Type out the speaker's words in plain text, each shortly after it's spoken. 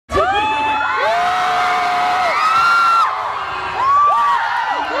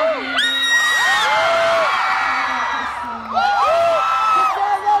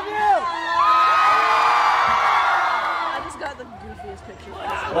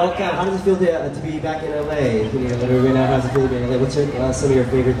welcome. How does it feel to be back in LA? Right now, how's it feel to be in LA? What's some of your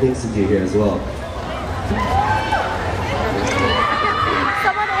favorite things to do here as well?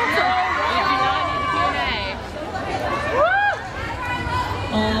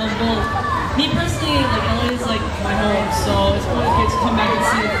 Well, me personally, like LA is like my home, so it's really good to come back and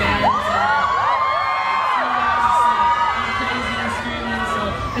see the fans and see you guys crazy and screaming. So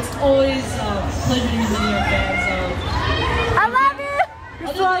it's always a pleasure to be meeting your fans. I love you.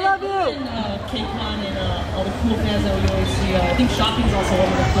 I love you. Kcon and all the cool fans that we always see. I think shopping is also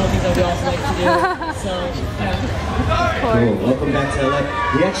one of the cool things that we also like to do. So yeah. Cool. Welcome back to LA.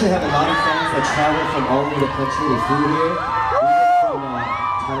 We actually have a lot of fans that travel from all over the country. They flew here.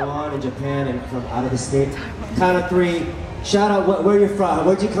 Taiwan and Japan and from out of the state. Count of three. Shout out where you're from.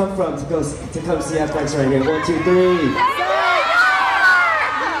 Where'd you come from to come see FX right here? 1, 2, 3.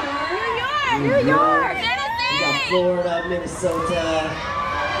 New York. We got Florida, Minnesota,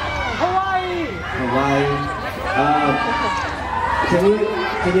 Hawaii.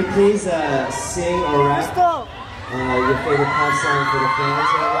 Can you please sing or rap your favorite pop song for the fans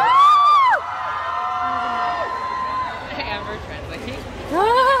right now?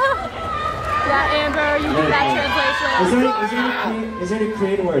 Yeah, Amber, you do that translation. Is there any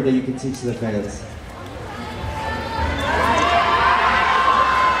Korean word that you can teach the fans?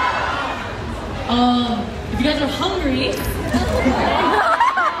 If you guys are hungry,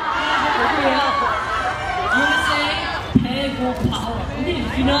 I'm gonna say 배고파. Okay,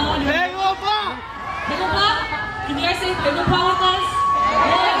 if you know 배고파. Can you guys say 배고파 with us?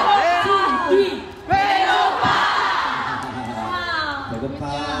 1, 2, 3.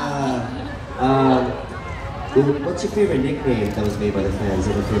 What's your favorite nickname that was made by the fans?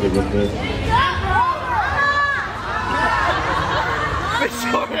 Your favorite nickname?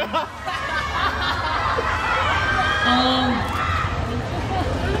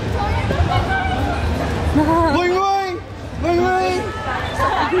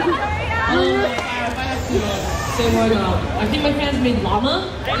 Say one. I think my fans made llama.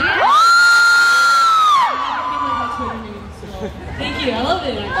 Thank you. I love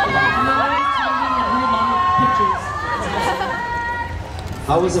it.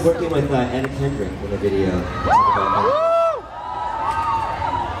 How was it working with Anna Kendrick in the video?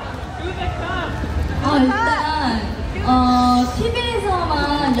 일단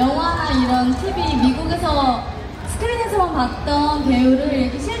TV에서만 영화나 이런 TV 미국에서 스크린에서만 봤던 배우를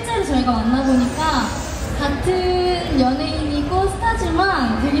이렇게 실제로 저희가 만나보니까 같은 연예인이고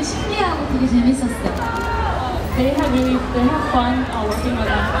스타지만 되게 신기하고 되게 재밌었어요. They have fun working with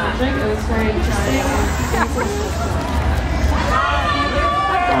Kendrick. It was very interesting.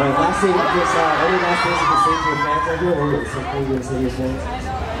 Alright, last thing, any last things you can say to your fans right here? What something you want to say to your fans?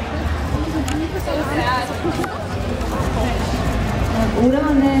 So sad.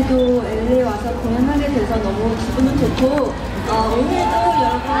 오랜만에 또 LA 와서 공연하게 돼서 너무 기분은 좋고 오늘도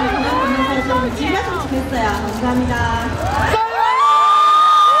여러분 공연 보면서 좀 즐겼으면 좋겠어요. 감사합니다.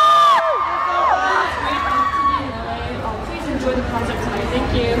 Enjoy the concert tonight. Thank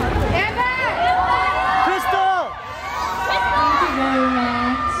you. Crystal. Thank you very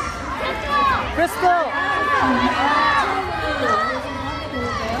much. Crystal.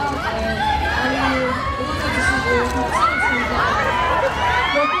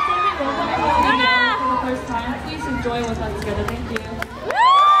 For the first time, please enjoy with us together. Thank you.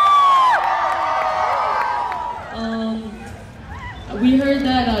 We heard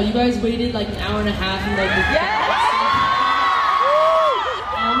that you guys waited like an hour and a half and like.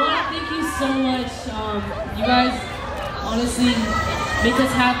 I want to thank you so much. You guys honestly make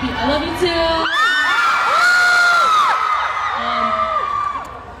us happy. I love you too.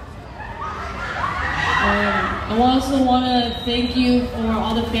 I also want to thank you for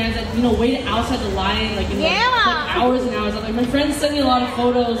all the fans that waited outside the line like hours and hours. Like my friends sent me a lot of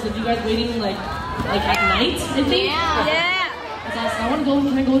photos of you guys waiting like at night. I think. Yeah. That's awesome. I want to go.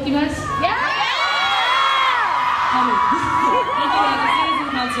 Can I go with you guys? Yeah. Thank you guys. I'll see you in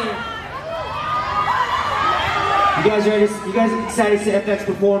concert. You guys ready? You guys excited to see FX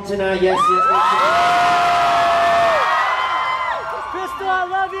perform tonight? Yes. Crystal, I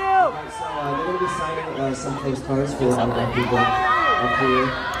love you. Alright, so they're going to be signing some postcards for all the people up here.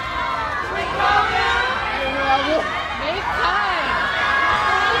 Make time.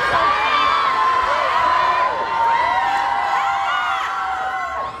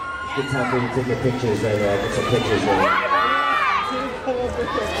 It's good time for you to take your pictures right now. Get some pictures right now.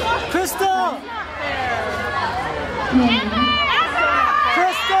 Crystal.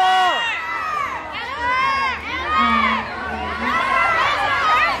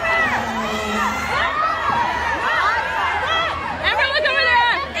 Amber, look over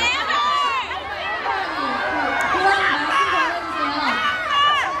there.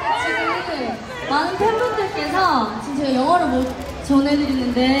 못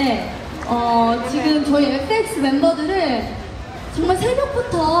전해드리는데 지금 저희 FX 멤버들을 정말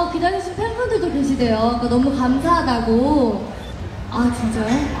새벽부터 기다리신 팬분들도 계시대요. 그러니까 너무 감사하다고. 아 진짜요?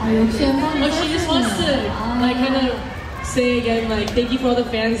 아 역시 엠버는. But she just wants to like kind of say again like thank you for all the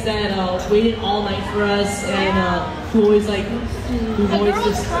fans that waited all night for us and who always like who always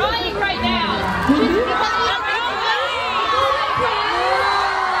just crying right now.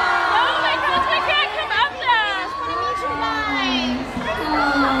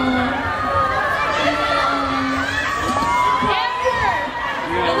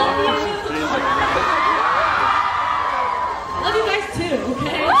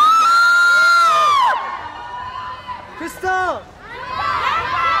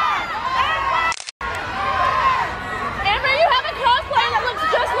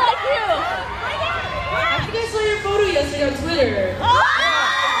 yesterday on Twitter.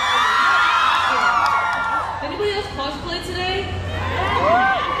 Anybody else cosplay today?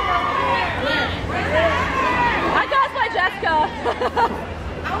 Where? I cosplay Jessica.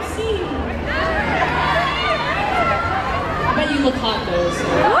 I'll see. I bet you look hot though. So.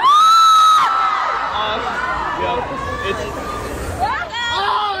 Yeah, it's.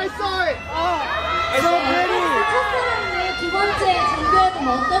 Oh, I saw it. Oh, it's so pretty. 첫사랑의 두 번째 정규 앨범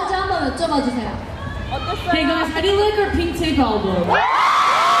어떤지 한번 여쭤봐 주세요. Hey guys, how do you like our Pink Tape album?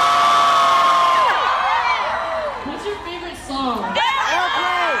 What's your favorite song?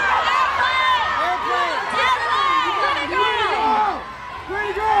 Airplane.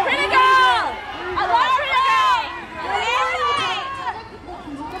 Pretty girl. Pretty girl. I love Pretty girl.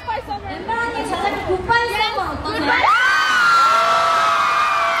 엠버랑님 자작곡 굿바이 썸머 어떠세요?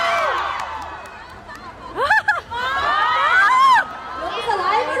 여기서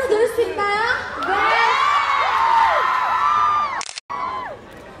라이브로 들을 수 있나요? 네.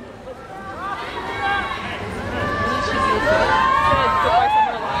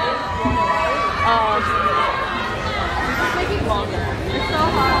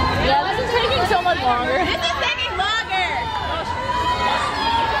 Yeah, this is taking so much longer. This is taking longer.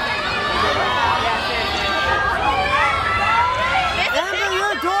 Amber,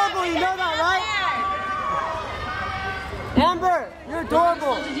 you're adorable. You know that, right? Amber, you're adorable.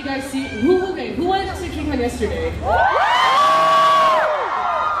 What did you guys see? Who went to Kcon yesterday? Was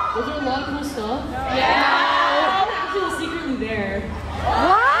there a lot of cool stuff? Yeah. I actually was secretly there.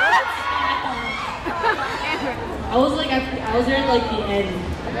 What? I was there at like the end.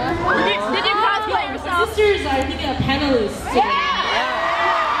 Did you cosplay My yourself? sister's I think a panelist. Today.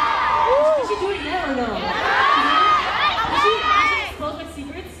 Did she do it yet or no? Did she expose my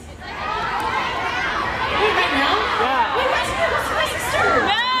secrets? Wait, right now? Yeah. Wait, my sister!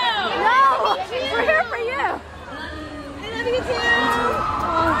 No! We're here for you. I love you too.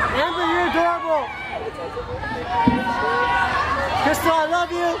 Amber, you're adorable. Crystal, I love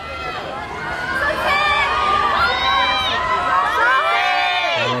you.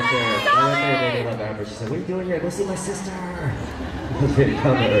 I love Amber. She said, "What are you doing here? Go see my sister." How did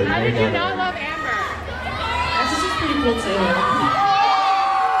you not love Amber? My sister's pretty cool too.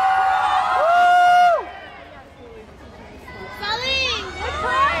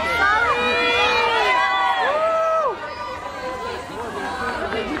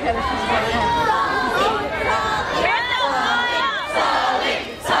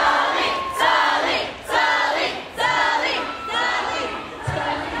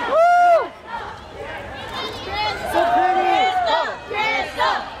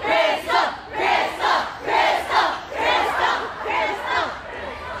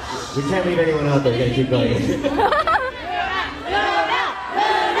 We can't leave anyone out there. We gotta keep going.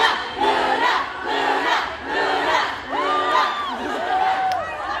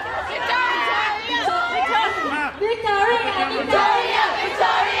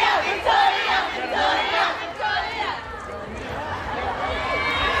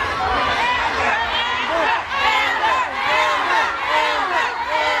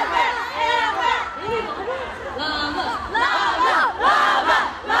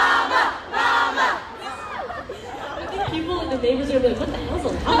 People in the neighbors are like, what the hell's a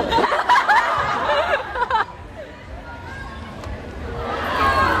llama?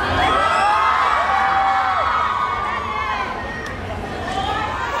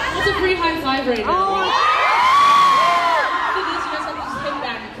 That's a free high five right now. After this, you guys have to just hit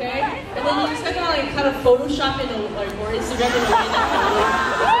back, okay? And then you just have to like kind of Photoshop it or Instagram it in a way that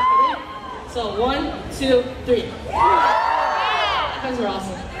kind of So 1, 2, 3. You guys are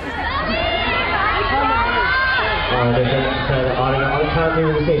awesome. All the time we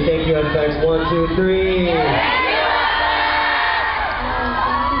will say thank you, FX. 1, 2, 3.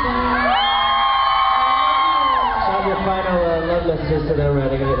 Have your final congratulations to them, right?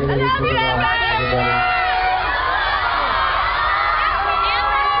 They're gonna be coming out, everybody.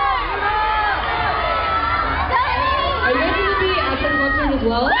 Are you guys going to be at the concert as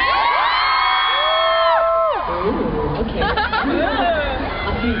well? Ooh, okay.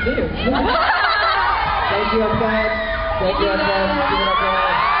 I'll see you there. Thank you, fans. Thank you, fans. Give it up,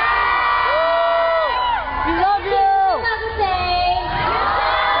 guys. We love you!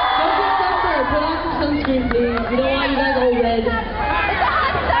 Don't get suffer. Put on some sunscreen, please. We don't want you guys all red. It's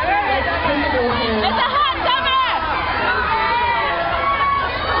a hot summer!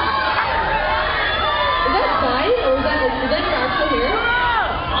 Is that dyed or is that your actual hair?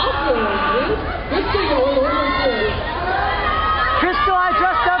 Awesome, dude. Crystal, you're all over too. Crystal, I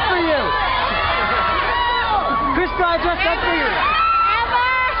dressed up for you. Crystal, I dressed up for you. Hi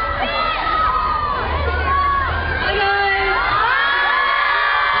guys.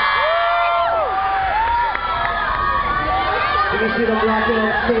 You can see them rocking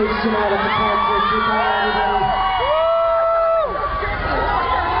on stage tonight at the concert.